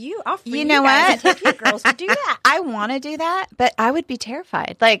take you. I'll free you know guys what? and take you girls to do that. I want to do that, but I would be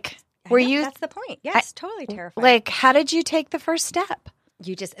terrified. Like, That's the point. Yes, totally terrified. Like, how did you take the first step?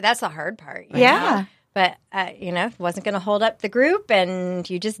 That's the hard part. You Yeah. know? But wasn't going to hold up the group, and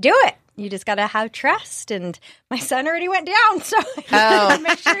you just do it. You just got to have trust. And my son already went down, so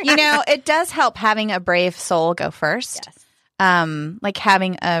make sure. It does help having a brave soul go first. Yes. Like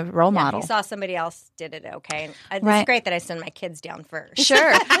having a role model. You saw somebody else did it okay. And it's great that I send my kids down first.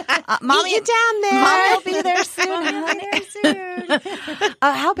 Sure. Mommy, you down there. Mommy will be there soon.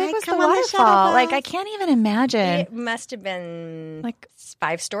 How big was the waterfall? Like, I can't even imagine. It must have been like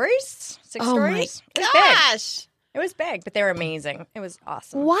 5 stories, 6 Oh stories. my gosh. It was big, but they were amazing. It was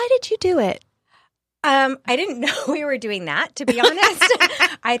awesome. Why did you do it? I didn't know we were doing that, to be honest.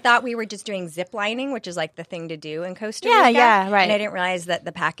 I thought we were just doing zip lining, which is like the thing to do in Costa Rica. Yeah, right. And I didn't realize that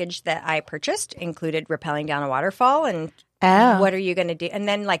the package that I purchased included rappelling down a waterfall and what are you going to do? And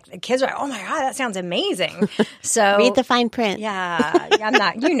then like the kids were like, oh my God, that sounds amazing. So read the fine print. Yeah, I'm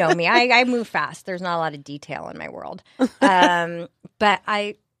not, you know me. I move fast. There's not a lot of detail in my world. But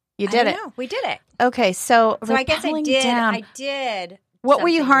You did it. We did it. Okay, so I guess I did. Down. I did. What were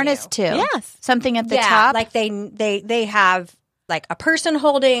you harnessed new. to? Yes. Something at the top? Like they have like a person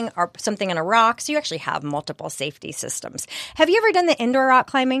holding or something on a rock. So you actually have multiple safety systems. Have you ever done the indoor rock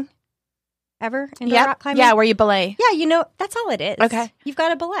climbing? Ever? Indoor rock climbing? Yeah, where you belay. Yeah, that's all it is. Okay. You've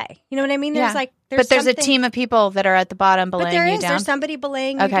got a belay. You know what I mean? There's there's a team of people that are at the bottom belaying you down. There's somebody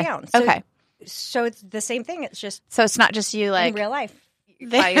belaying you down. So, So it's the same thing. It's just so it's not just you like in real life.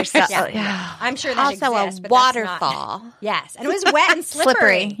 By yourself. Yeah. I'm sure that also exists, a but waterfall. Yes, and it was wet and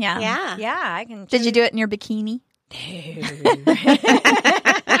slippery. Yeah. Yeah, I can. Did you do it in your bikini?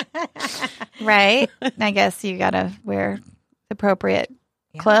 Right. I guess you got to wear appropriate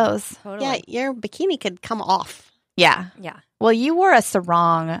clothes. Totally. Yeah, your bikini could come off. Yeah. Yeah. Well, you wore a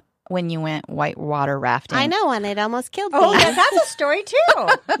sarong when you went whitewater rafting. I know, and it almost killed me. Oh, yeah, that's a story too.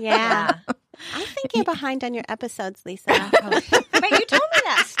 Yeah. I think you're behind on your episodes, Lisa. But you told me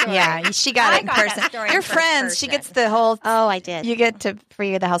that story. Yeah, she got it in got that person. story in You're first friends. She person. gets the whole. Oh, I did. You get to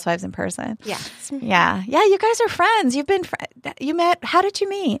free the housewives in person. Yeah. Yeah. You guys are friends. You've been. You met. How did you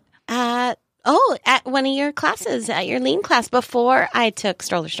meet? At one of your classes, at your lean class before I took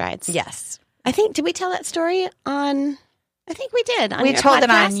stroller strides. Yes. I think, did we tell that story on, I think we did. On We your told it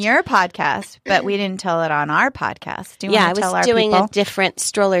podcast? on your podcast, but we didn't tell it on our podcast. Do you Yeah, I want to tell our was doing people? a different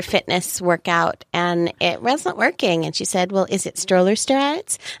stroller fitness workout, and it wasn't working. And she said, "Well, is it stroller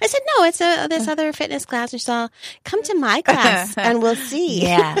strides?" I said, "No, it's this other fitness class." And she said, "Come to my class, and we'll see."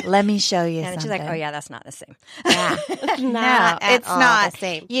 Yeah, let me show you. And something. she's like, "Oh yeah, that's not the same." Yeah, No, it's not the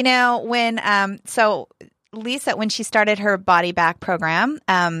same. You know, when so Lisa, when she started her body back program,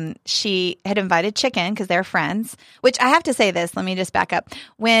 she had invited Chicken because they're friends. Which I have to say this. Let me just back up.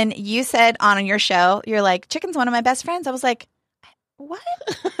 When you said on your show, you're like, "Chicken's one of my best friends," I was like, "What?"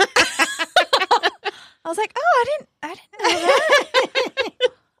 I was like, "Oh, I didn't know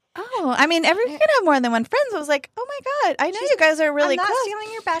that." Oh, I mean, everyone can have more than one friend. So I was like, "Oh my God, I know you guys are really I'm not close."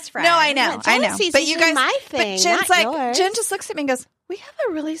 stealing your best friend. No, I know, I know. Jealousy's But you usually guys, my thing, but Jen's not like, yours. Jen just looks at me and goes, "We have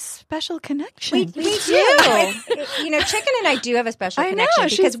a really special connection." We do. You know, Chicken and I do have a special I know, connection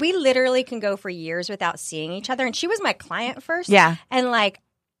she's- because we literally can go for years without seeing each other. And she was my client first. Yeah. And like,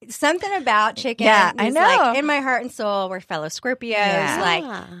 Something about chicken. Yeah, I is know. Like, in my heart and soul, we're fellow Scorpios. Yeah.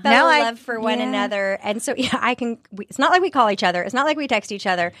 Like Now I- love for one yeah. another. And so it's not like we call each other. It's not like we text each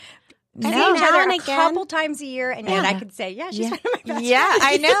other. We see No. each Now other and a again. couple times a year, and yet I could say, she's one of my best Yeah, friends.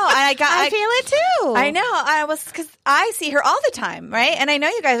 I know. And I feel it too. I know. I was because I see her all the time, right? And I know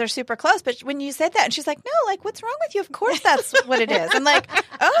you guys are super close. But when you said that, and she's like, "No, like, what's wrong with you? Of course, that's what it is." I'm like,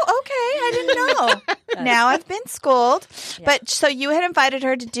 "Oh, okay. I didn't know." Now I've been schooled. But so you had invited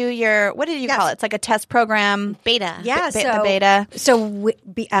her to do your what did you call it? It's like a test program Beta. Yeah, the beta. So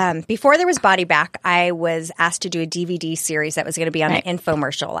before there was Body Back, I was asked to do a DVD series that was going to be on an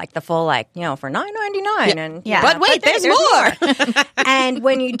infomercial, like the full, for $9.99. And Yeah. but wait, there's more. And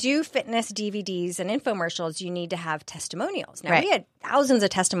when you do fitness DVDs and infomercials, you need to have testimonials. Now Right. we had thousands of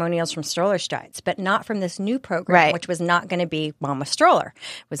testimonials from Stroller Strides, but not from this new program, Right. which was not going to be Mama Stroller.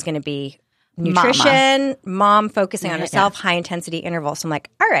 It was going to be nutrition, mom focusing on herself, high intensity intervals. So I'm like,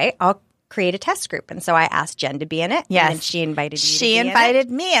 all right, I'll create a test group. And so I asked Jen to be in it. Yes. And then she invited you She to be invited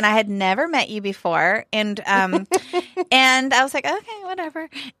in it. me, and I had never met you before, and and I was like, okay, whatever.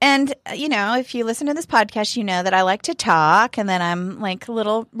 And if you listen to this podcast, you know that I like to talk, and then I'm like a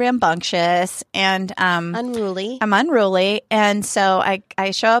little rambunctious, and Unruly. I'm unruly, and so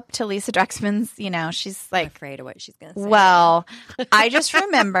I show up to Lisa Drexman's. She's I'm like, afraid of what she's going to say. well, I just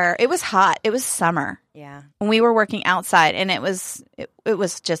remember it was hot. It was summer. Yeah. When we were working outside, and it was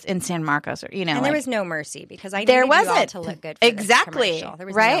just in San Marcos, And there like, was no mercy because I there needed you all wasn't to look good for this exactly commercial. There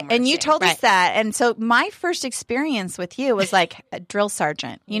was right, no and you mercy. told us that, and so my first experience with you was like a drill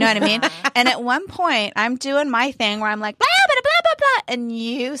sergeant. You know what I mean? And at one point, I'm doing my thing where I'm like blah blah blah blah blah, and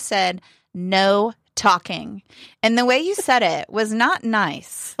you said no talking, and the way you said it was not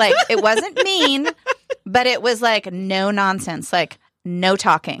nice. Like it wasn't mean, but it was like no nonsense. Like no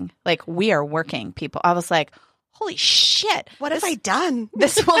talking. Like we are working, people. I was like, holy shit! What have I done?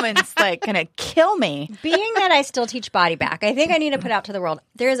 This woman's like gonna kill me. Being that I still teach Body Back, I think I need to put out to the world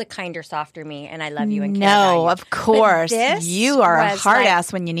there is a kinder, softer me, and I love you and care about No, you. of course. But this You are a was hard like-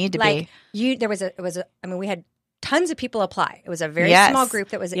 ass when you need to like be. you. There was a. I mean, we had tons of people apply. It was a very Yes. small group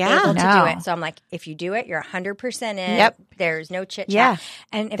that was Yeah. able to No. do it. So I'm like, if you do it, you're 100% in. Yep. There's no chit chat. Yeah.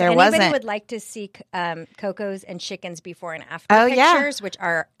 And if There anybody wasn't. would like to see Coco's and Chicken's before and after Oh, yeah. pictures, which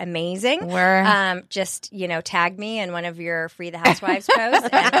are amazing, We're- just tag me in one of your Free the Housewives posts,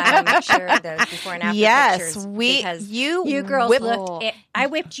 and I'll make sure those before and after Yes, pictures. we- because you girls whipped- looked. I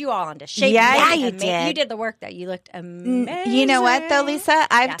whipped you all into shape. Yeah, You you did. did. You did the work though. You looked amazing. You know what, though, Lisa?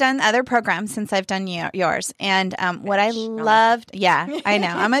 I've Yeah. done other programs since I've done yours. And what I loved, yeah, I know.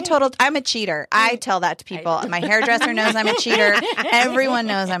 I'm a cheater. I tell that to people. My hairdresser knows I'm a cheater. Everyone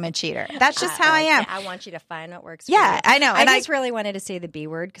knows I'm a cheater. That's just how I am. I want you to find what works. Yeah, for you. I know. I And just really wanted to say the B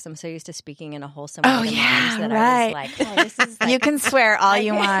word because I'm so used to speaking in a wholesome Oh, way to yeah, moms that right. I was like, oh, this is like, You can swear all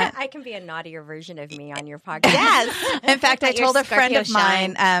you want. I can be a naughtier version of me on your podcast. Yes. In fact, I Your told a friend Scorpio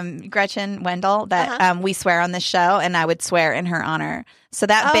of mine, Gretchen Wendell, that we swear on this show, and I would swear in her honor. So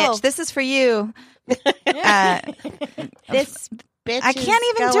that bitch, this is for you. This bitch. I can't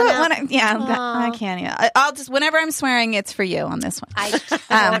even do it when Aw. I can't. Yeah, I'll just whenever I'm swearing, it's for you on this one.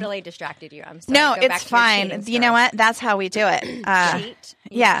 I totally distracted you. I'm sorry. No, Go back it's to your fine. cheating You know story. what? That's how we do it. Cheat.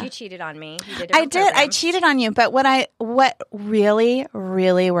 yeah. You cheated on me. You did. I did. I cheated on you, but what really,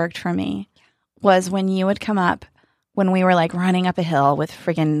 really worked for me was when you would come up when we were like running up a hill with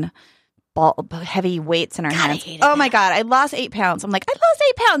friggin' heavy weights in our hands. Oh my God, I lost 8 pounds. I'm like, I lost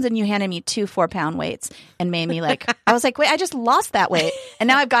 8 pounds, and you handed me 2 4-pound weights and made me like, I was like, wait, I just lost that weight, and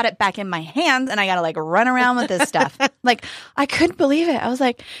now I've got it back in my hands, and I got to like run around with this stuff. Like, I couldn't believe it. I was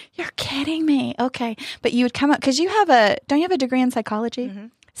like, you're kidding me. Okay, but you would come up because don't you have a degree in psychology? Mm-hmm.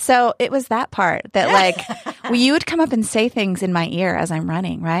 So it was that part that like you would come up and say things in my ear as I'm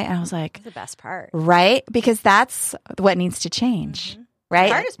running, right? And I was like, That's the best part. right, because that's what needs to change. Mm-hmm. Right?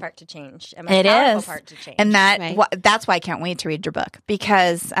 The hardest part to change. And the It powerful is. part to change. And Right. that's why I can't wait to read your book,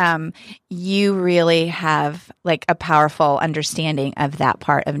 because you really have like a powerful understanding of that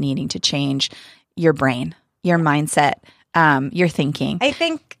part of needing to change your brain, your mindset, your thinking. I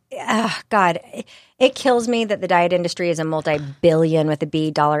think, God, it kills me that the diet industry is a multi-billion with a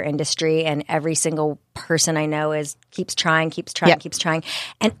B dollar industry, and every single person I know keeps trying.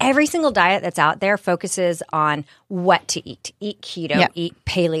 And every single diet that's out there focuses on what to eat. Eat keto, Yep. eat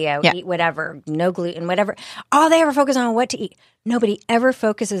paleo, Yep. eat whatever, no gluten, whatever. All they ever focus on what to eat. nobody ever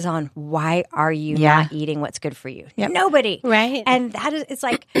focuses on why are you not eating what's good for you. Nobody. Right. And that is, it's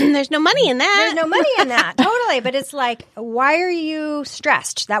like, there's no money in that. there's no money in that. Totally. But it's like, why are you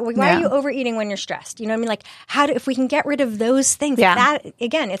stressed? Why are you overeating when you're stressed? You know what I mean? Like, if we can get rid of those things, that,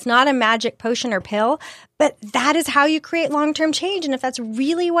 again, it's not a magic potion or pill, but that is how you create long-term change. And if that's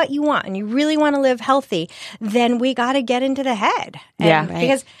really what you want and you really want to live healthy, then we got to get into the head.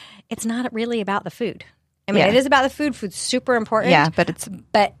 Because it's not really about the food. I mean, it is about the food. Food's super important. Yeah,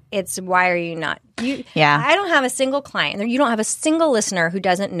 but it's why are you not? I don't have a single client. You don't have a single listener who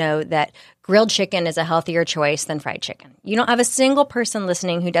doesn't know that grilled chicken is a healthier choice than fried chicken. You don't have a single person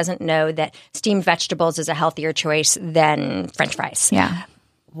listening who doesn't know that steamed vegetables is a healthier choice than French fries. Yeah.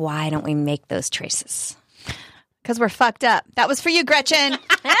 Why don't we make those choices? Because we're fucked up. That was for you, Gretchen.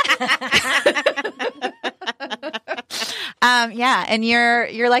 And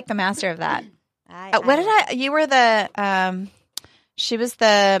you're like the master of that. You were the she was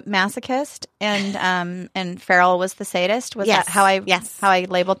the masochist and Farrell was the sadist. Was that how I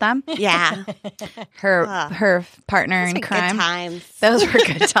labeled them? Yeah. Her partner in crime. Good times. Those were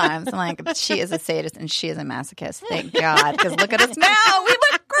good times. I'm like, she is a sadist and she is a masochist. Thank God. Because look at us now. We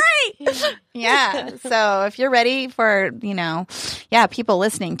look great. Yeah. So if you're ready for, people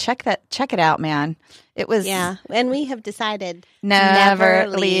listening, check it out, man. It was and we have decided never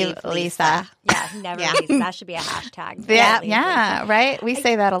leave Lisa. Yeah, never leave. That should be a hashtag. Yeah, right. We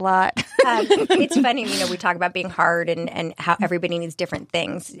say that a lot. It's funny, we talk about being hard and how everybody needs different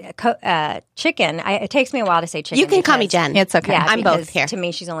things. Chicken. It takes me a while to say chicken. You can call me Jen. It's okay. Yeah, I'm both here. To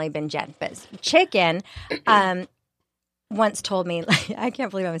me, she's only been Jen, but chicken. Once told me, I can't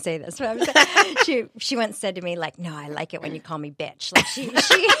believe I'm going to say this, but she once said to me, like, no, I like it when you call me bitch. Like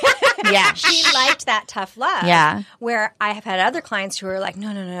she liked that tough love. Yeah. Where I have had other clients who are like,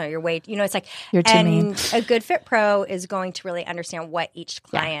 no, you're way, it's like, you're too mean. A good fit pro is going to really understand what each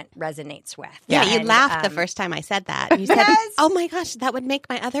client resonates with. Yeah, you laughed the first time I said that. You said, oh my gosh, that would make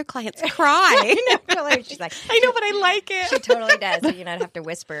my other clients cry. She's like, I know, but I like it. She totally does. So, I'd have to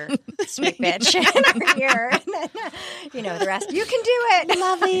whisper, sweet bitch, in her ear. And then, the rest, you can do it.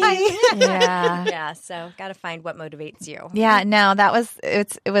 Lovely. Yeah. So got to find what motivates you. Yeah, no,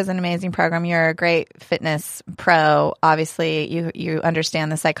 it was an amazing program. You're a great fitness pro. Obviously, you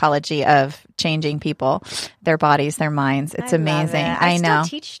understand the psychology of changing people, their bodies, their minds. It's amazing. I know.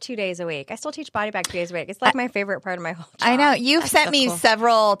 Still teach 2 days a week. I still teach Body Back 2 days a week. It's like my favorite part of my whole job. I know. You've sent me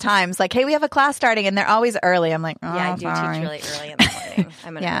several times like, hey, we have a class starting, and they're always early. I'm like, oh, yeah, I do sorry. teach really early in the morning.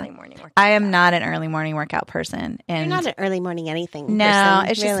 I'm an early morning workout. I am not an early morning workout person. And you're not an early morning anything. No,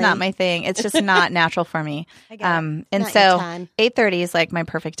 person, it's really. just not my thing. It's just not natural for me. I get it. And Not so your time. 8:30 is like my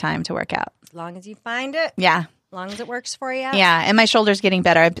perfect time to work out. As long as you find it. Yeah. As long as it works for you. Yeah, and my shoulder's getting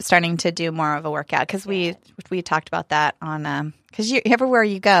better. I'm starting to do more of a workout because we talked about that on because everywhere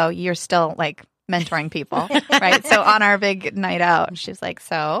you go, you're still like mentoring people, right? So on our big night out, she's like,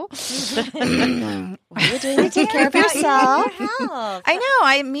 "So, what are you doing to take care of yourself?" I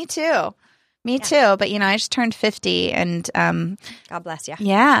know. Me too. Me too. But I just turned 50, and God bless you.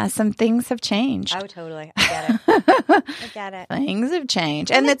 Yeah, some things have changed. Oh, totally. I get it. I get it. Things have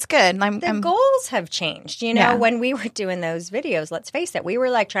changed, and it's good. The goals have changed. When we were doing those videos, let's face it, we were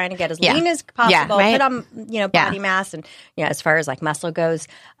like trying to get as lean as possible, put on body mass, and as far as like muscle goes.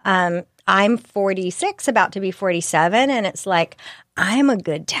 I'm 46, about to be 47, and it's like I'm a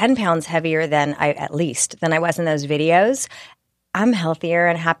good 10 pounds heavier than I was in those videos. I'm healthier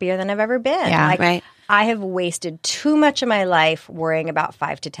and happier than I've ever been. Yeah, right. I have wasted too much of my life worrying about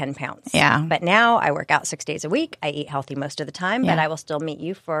 5 to 10 pounds. Yeah. But now I work out 6 days a week. I eat healthy most of the time, but I will still meet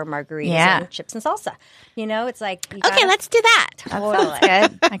you for margaritas and chips and salsa. It's like, okay, let's do that. Totally.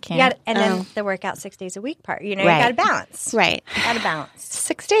 Good. I can't. And then the workout 6 days a week part. You got to balance. Right. You got to balance.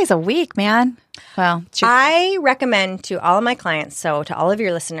 6 days a week, man. Well, I recommend to all of my clients, so to all of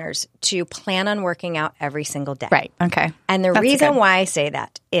your listeners, to plan on working out every single day. Right. Okay. And the reason why I say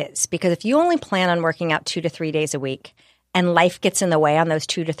that is because if you only plan on working out 2 to 3 days a week and life gets in the way on those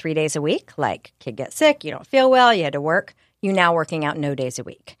 2 to 3 days a week, like kid gets sick, you don't feel well, you had to work, you're now working out no days a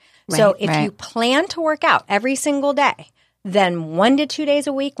week. Right, so if you plan to work out every single day, then 1 to 2 days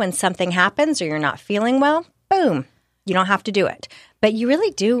a week when something happens or you're not feeling well, boom, you don't have to do it. But you really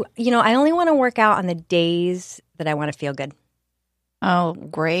do. I only want to work out on the days that I want to feel good. Oh,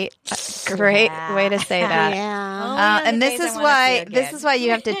 great way to say that. Yeah. And this is why you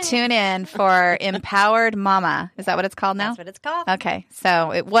have to tune in for Empowered Mama. Is that what it's called now? That's what it's called. Okay.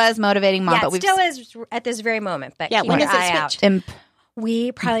 So it was Motivating Mom, but it still is at this very moment. But yeah, keep when your does it eye switch? out.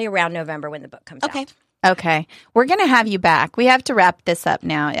 We probably around November when the book comes out. Okay. Okay. We're going to have you back. We have to wrap this up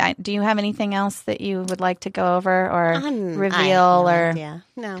now. Do you have anything else that you would like to go over or reveal?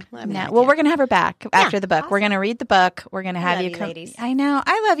 No. Well, we're going to have her back after the book. Awesome. We're going to read the book. We're going to have you come. Ladies. I know.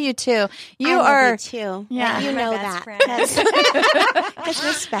 I love you too. I love you too. Yeah. You know that. Because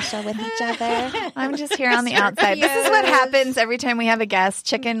we're special with each other. I'm just here on the outside. This is what happens every time we have a guest.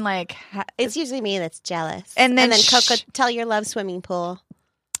 Chicken, it's usually me that's jealous. And then Coco, tell your love swimming pool.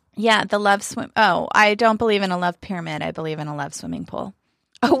 Yeah, the love swim. Oh, I don't believe in a love pyramid. I believe in a love swimming pool.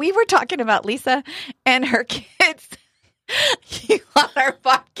 Oh, we were talking about Lisa and her kids on our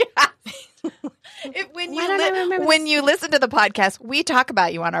podcast. When you listen to the podcast, we talk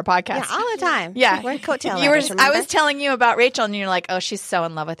about you on our podcast. Yeah, all the time. Yeah. We're coattail I was telling you about Rachel, and you're like, oh, she's so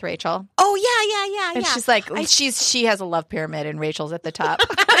in love with Rachel. Oh, yeah. And she's like, she has a love pyramid, and Rachel's at the top.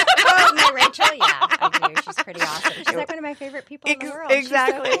 Oh, my Rachel? Yeah, I do. She's pretty awesome. She's like one of my favorite people in the world.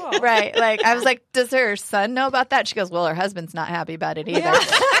 Exactly. She's so cool. Right. Like, I was like, does her son know about that? She goes, well, her husband's not happy about it either.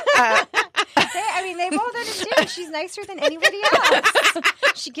 They both understand. She's nicer than anybody else.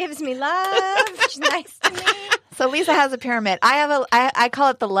 She gives me love. She's nice to me. So Lisa has a pyramid. I call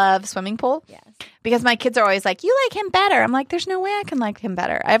it the love swimming pool. Yes. Because my kids are always like, you like him better. I'm like, there's no way I can like him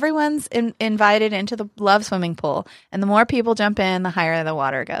better. Everyone's invited into the love swimming pool. And the more people jump in, the higher the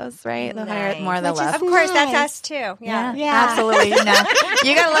water goes, right? The more the love. Of course, that's us too. Yeah. Absolutely. No.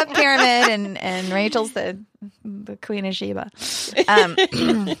 You got a love pyramid, and Rachel's the Queen of Sheba.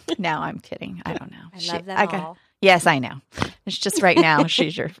 No, I'm kidding. I don't know. I love them all. Yes, I know. It's just right now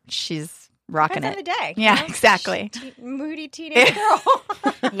she's rocking it. Of the day. Yeah, exactly. Moody teenage girl.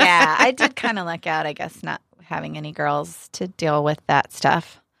 Yeah, I did kind of luck out, I guess, not having any girls to deal with that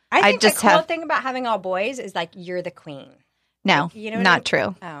stuff. I think the cool thing about having all boys is like you're the queen. No, you know not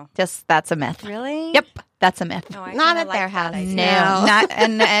true. Oh, just that's a myth. Really? Yep, that's a myth. No, not at their house. No, not.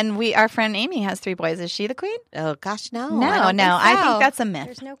 And our friend Amy has 3 boys. Is she the queen? Oh gosh, no. No. I think that's a myth.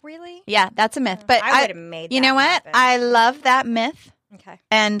 There's no really. Yeah, that's a myth. But I would have made. You know what? Happen. I love that myth. Okay.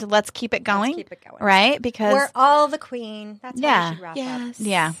 And let's keep it going. Let's keep it going. Right? Because we're all the queen. That's how we should wrap up.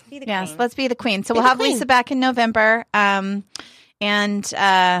 Yeah. Be the yes. queen. Let's be the queen. So we'll have Lisa back in November. Come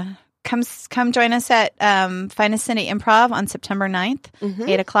join us at Finest City Improv on September 9th,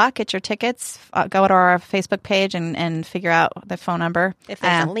 8 o'clock. Get your tickets. Go to our Facebook page and figure out the phone number. If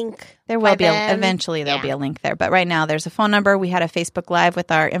there's a link. There will be eventually there'll be a link there. But right now there's a phone number. We had a Facebook Live with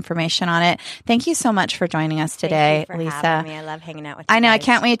our information on it. Thank you so much for joining us today, Thank you for Lisa. having me. I love hanging out with you. I know. guys. I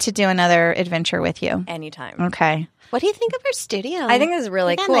can't wait to do another adventure with you. Anytime. Okay. What do you think of our studio? I think this is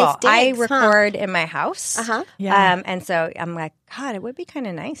really cool. Nice digs, I record in my house. Yeah. And so I'm like, God, it would be kind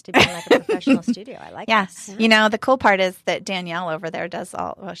of nice to be in like a professional studio. I like Yes. this. You know, the cool part is that Danielle over there does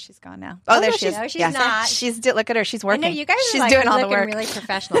all. Well, she's gone now. Oh, there she is. No, she's not. Look at her. She's working. I know you guys she's are like doing all the looking work. really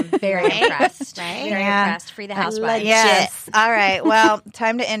professional. I'm very impressed. Right? Very impressed. Free the housewives. Yes. All right. Well,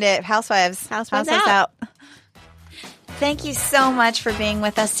 time to end it. Housewives out. Thank you so much for being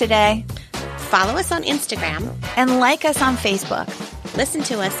with us today. Follow us on Instagram. And like us on Facebook. Listen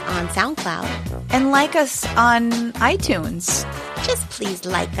to us on SoundCloud. And like us on iTunes. Just please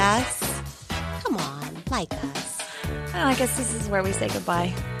like us. Come on, like us. I guess this is where we say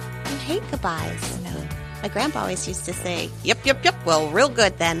goodbye. You hate goodbyes. No. My grandpa always used to say, yep. Well, real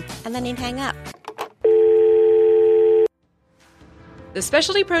good then. And then he'd hang up. The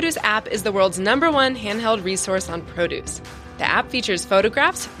Specialty Produce app is the world's #1 handheld resource on produce. The app features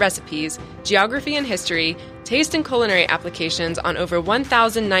photographs, recipes, geography and history, taste and culinary applications on over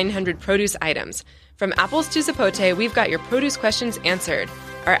 1,900 produce items. From apples to zapote, we've got your produce questions answered.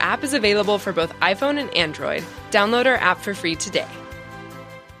 Our app is available for both iPhone and Android. Download our app for free today.